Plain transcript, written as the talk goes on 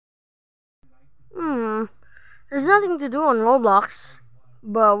Hmm. There's nothing to do on Roblox.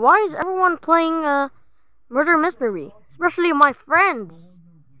 But why is everyone playing murder mystery? Especially my friends.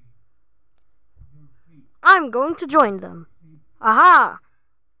 I'm going to join them. Aha!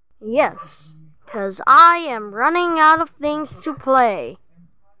 Yes, because I am running out of things to play.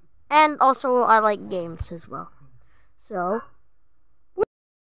 And also, I like games as well. So,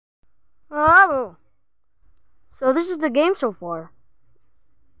 oh, so this is the game so far.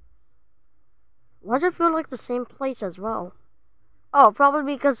 Why does it feel like the same place as well? Oh,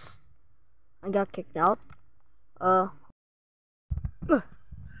 probably because I got kicked out.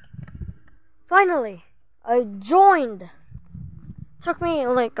 Finally, I joined. Took me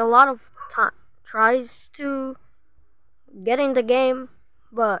like a lot of tries to get in the game,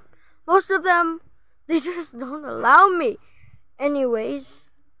 but most of them, they just don't allow me. Anyways,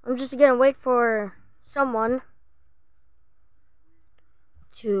 I'm just gonna wait for someone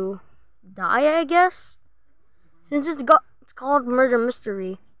to die, I guess. Since it's called murder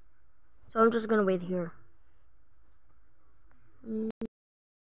mystery, so I'm just gonna wait here.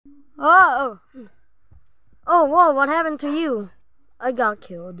 Oh, whoa! What happened to you? I got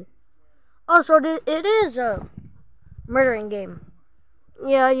killed. Oh, so it is a murdering game.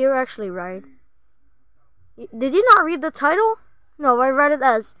 Yeah, you're actually right. Did you not read the title? No, I read it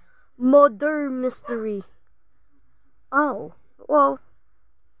as Murder Mystery. Oh, well,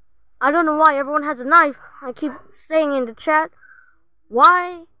 I don't know why everyone has a knife. I keep saying in the chat,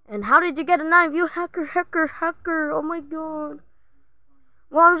 why and how did you get a knife? You hacker. Oh my god.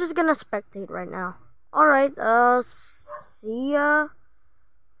 Well, I'm just gonna spectate right now. Alright, see ya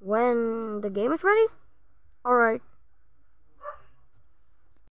when the game is ready? Alright.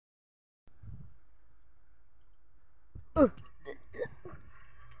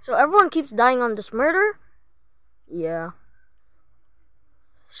 So everyone keeps dying on this murder? Yeah.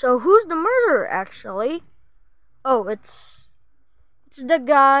 So who's the murderer actually? Oh, it's the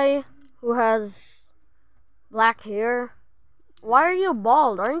guy who has black hair. Why are you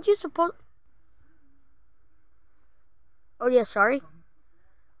bald? Aren't you supposed... Oh yeah, sorry.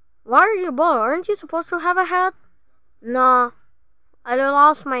 Why are you bald? Aren't you supposed to have a hat? Nah, I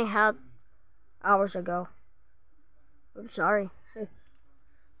lost my hat hours ago. I'm sorry.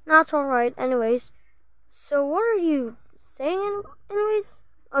 No, it's alright. Anyways, so what are you saying anyways?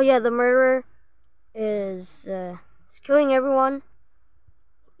 Oh yeah, the murderer is killing everyone.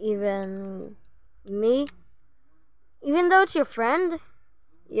 Even me. Even though it's your friend?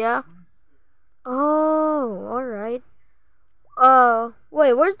 Yeah. Oh, alright.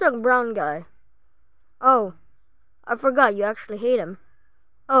 Wait, where's the brown guy? Oh, I forgot you actually hate him.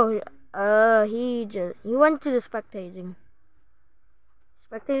 Oh, he went to the spectating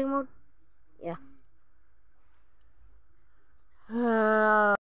mode? Yeah.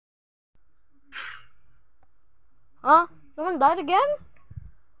 Huh? Someone died again?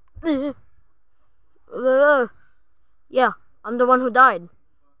 Yeah, I'm the one who died.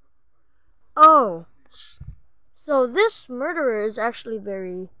 Oh. So this murderer is actually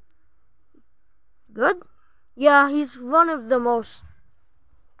very good? Yeah, he's one of the most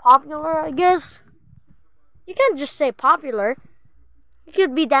popular, I guess. You can't just say popular. It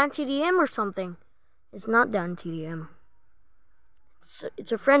could be Dan TDM or something. It's not Dan TDM.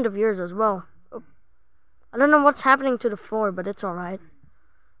 It's a friend of yours as well. Oh. I don't know what's happening to the floor, but it's alright.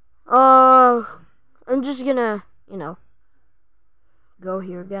 I'm just gonna, go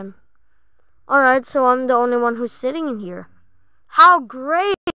here again. Alright, so I'm the only one who's sitting in here. How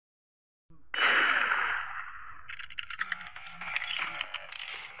great!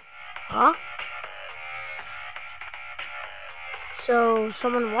 Huh? So,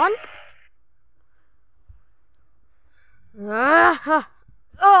 someone won?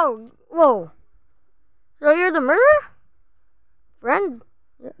 Oh, whoa. So you're the murderer? Friend?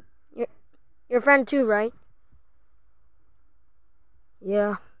 Your friend too, right?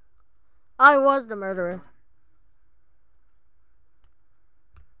 Yeah. I was the murderer.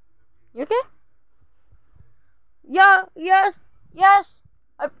 You okay? Yeah, yes.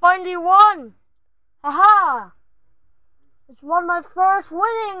 I finally won. Haha. It's my first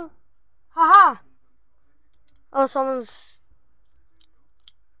winning. Haha. Oh, someone's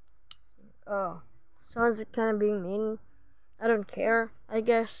kind of being mean. I don't care, I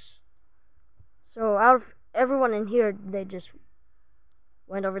guess. So out of everyone in here, they just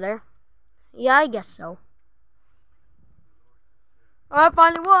went over there. Yeah, I guess so. I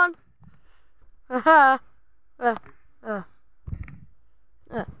finally won. Haha.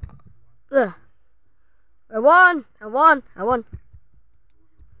 I won.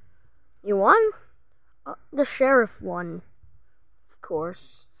 You won? The sheriff won. Of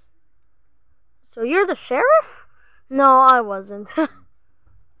course. So you're the sheriff? No, I wasn't.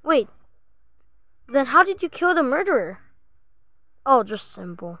 Wait. Then how did you kill the murderer? Oh, just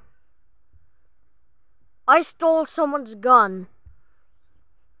simple. I stole someone's gun.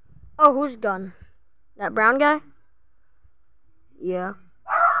 Oh, whose gun? That brown guy? Yeah.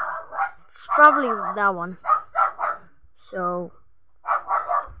 It's probably that one. So,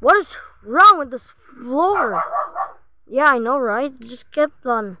 what is wrong with this floor? Yeah, I know, right? It just kept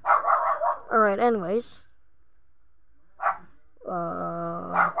on. Alright, anyways.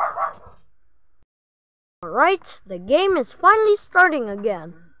 Alright, the game is finally starting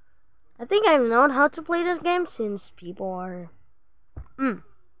again. I think I've known how to play this game since people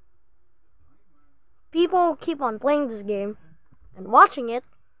keep on playing this game and watching it.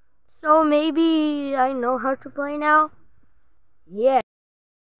 So maybe I know how to play now. Yeah.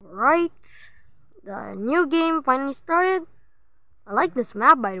 Right. The new game finally started. I like this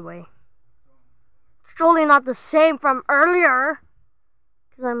map, by the way. It's totally not the same from earlier.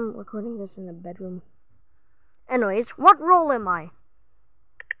 Because I'm recording this in the bedroom. Anyways, what role am I?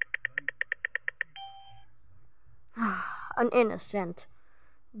 An innocent.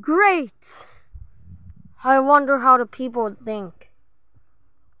 Great! I wonder how the people think.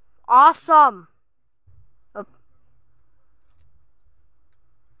 Awesome!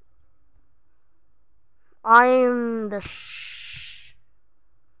 I'm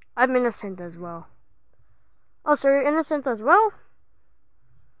innocent as well. Oh, so you're innocent as well?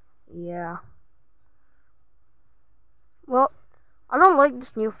 Yeah. Well, I don't like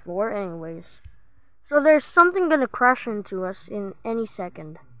this new floor anyways. So there's something gonna crash into us in any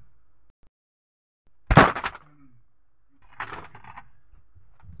second.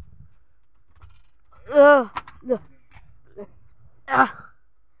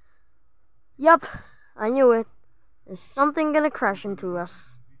 Yup, I knew it. There's something gonna crash into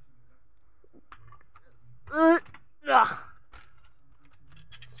us. Let's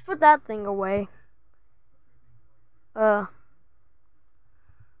put that thing away.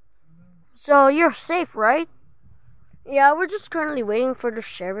 So you're safe, right? Yeah, we're just currently waiting for the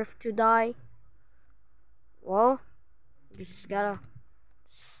sheriff to die. Well, just gotta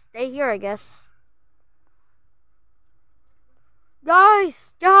stay here, I guess.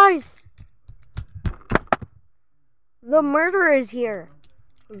 Guys! The murderer is here.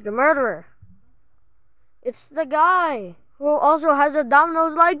 Who's the murderer? It's the guy who also has a dumb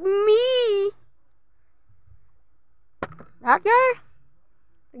nose like me. That guy?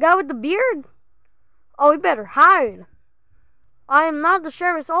 The guy with the beard? Oh, we better hide. I am not the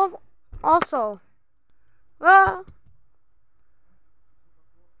sheriff also. That's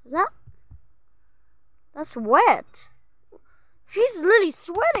wet. She's literally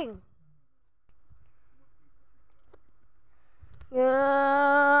sweating.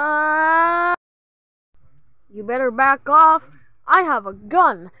 You better back off. I have a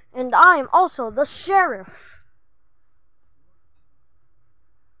gun, and I'm also the sheriff.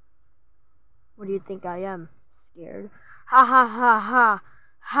 What do you think I am? Scared? Ha ha ha ha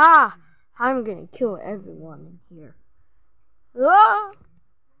ha! I'm gonna kill everyone in here. Ah!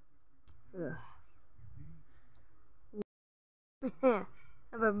 I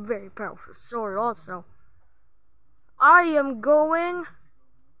have a very powerful sword also. I am going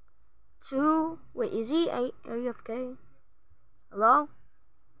to... Wait, is he AFK? Hello?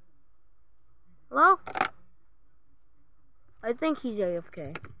 Hello? I think he's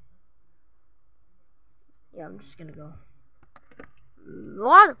AFK. Yeah, I'm just gonna go.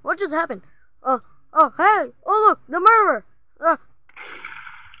 What? What just happened? Oh, hey! Oh, look! The murderer!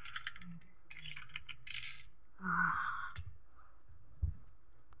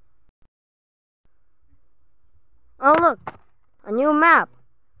 Oh, look! A new map.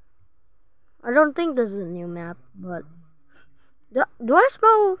 I don't think this is a new map, but... Do I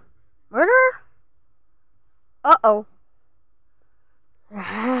smell murder? Uh-oh.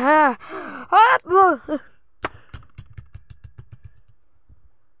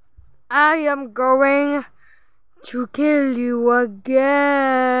 I am going to kill you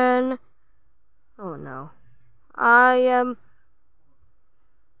again. Oh no. I am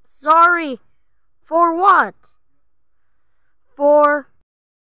sorry. For what? For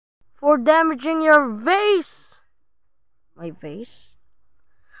damaging your vase. My vase?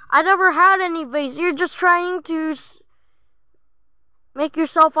 I never had any vase. You're just trying to make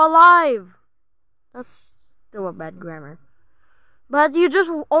yourself alive. That's still a bad grammar. But you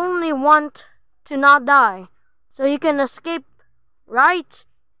just only want to not die, so you can escape, right?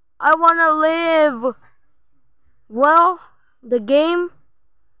 I want to live. Well, the game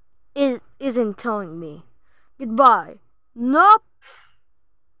isn't telling me. Goodbye. Nope.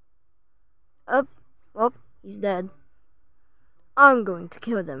 He's dead. I'm going to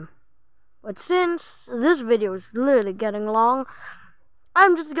kill them. But since this video is literally getting long,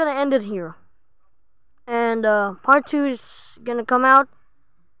 I'm just gonna end it here. And part 2 is gonna come out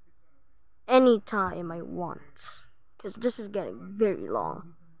anytime I want, because this is getting very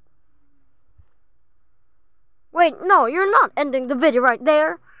long. Wait, no, you're not ending the video right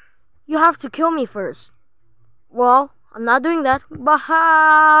there. You have to kill me first. Well, I'm not doing that.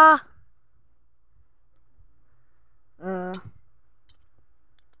 Baha!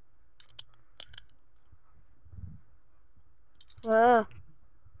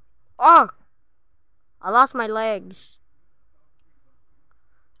 Oh! I lost my legs.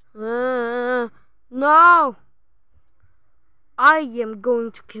 No! I am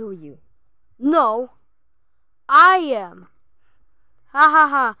going to kill you. No! I am. Ha ha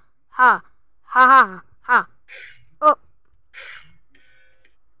ha ha ha ha ha. Oh.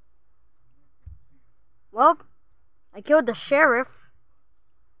 Well, I killed the sheriff,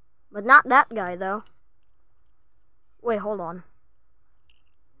 but not that guy though. Wait, hold on.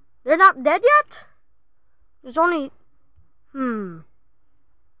 They're not dead yet? There's only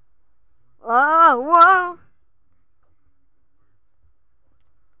Oh, whoa.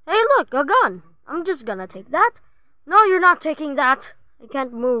 Hey, look, a gun. I'm just gonna take that. No, you're not taking that. I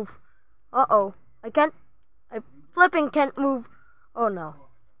can't move. Uh-oh. I flipping can't move. Oh, no.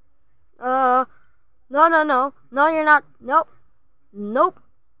 No, no, no. No, you're not. Nope. Nope.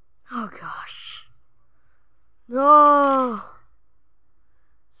 Oh, gosh. No.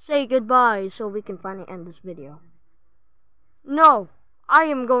 Say goodbye so we can finally end this video. No. I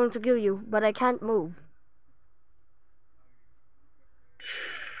am going to kill you, but I can't move.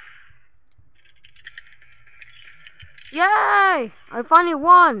 Yay! I finally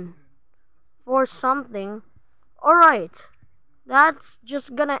won! For something. Alright. That's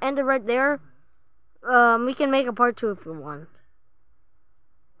just gonna end it right there. We can make a part 2 if we want.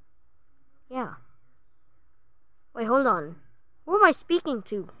 Yeah. Wait, hold on. Who am I speaking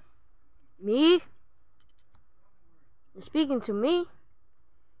to? Me? You're speaking to me?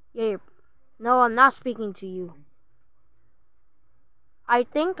 Yeah, no, I'm not speaking to you. I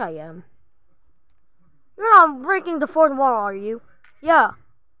think I am. You're not breaking the fourth wall, are you? Yeah.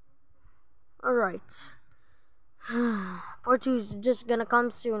 Alright. Part 2 is just gonna come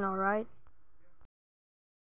soon, alright?